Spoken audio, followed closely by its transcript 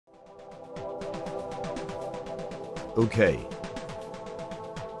Okay.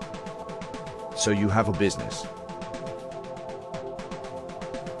 So you have a business.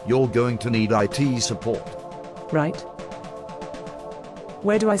 You're going to need IT support. Right.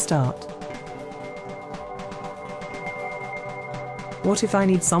 Where do I start? What if I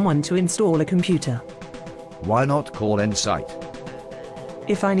need someone to install a computer? Why not call Ensite?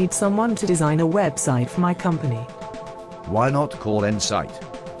 If I need someone to design a website for my company? Why not call Ensite?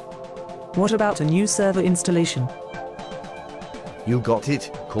 What about a new server installation? You got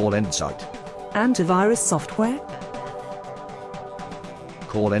it, call Ensite. Antivirus software?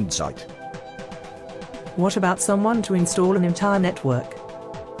 Call Ensite. What about someone to install an entire network?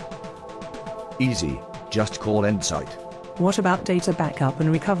 Easy, just call Ensite. What about data backup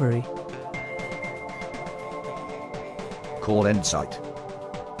and recovery? Call Ensite.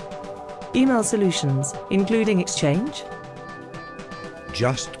 Email solutions, including Exchange?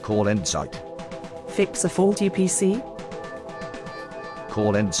 Just call Ensite. Fix a faulty PC?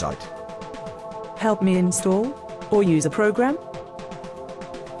 Call Ensite. Help me install or use a program?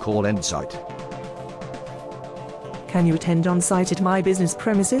 Call Ensite. Can you attend on site at my business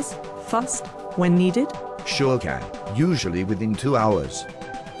premises, fast, when needed? Sure can, usually within 2 hours.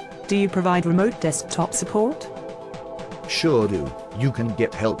 Do you provide remote desktop support? Sure do, you can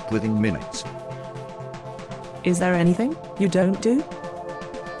get help within minutes. Is there anything you don't do?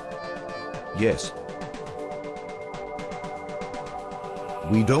 Yes.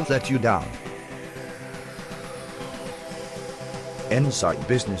 We don't let you down. Ensite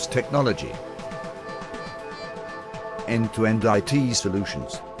Business Technology. End-to-end IT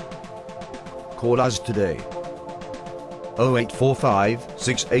solutions. Call us today. 0845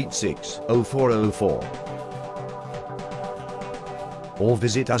 686 0404. Or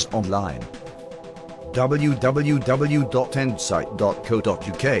visit us online.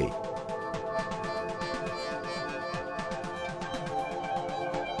 www.ensite.co.uk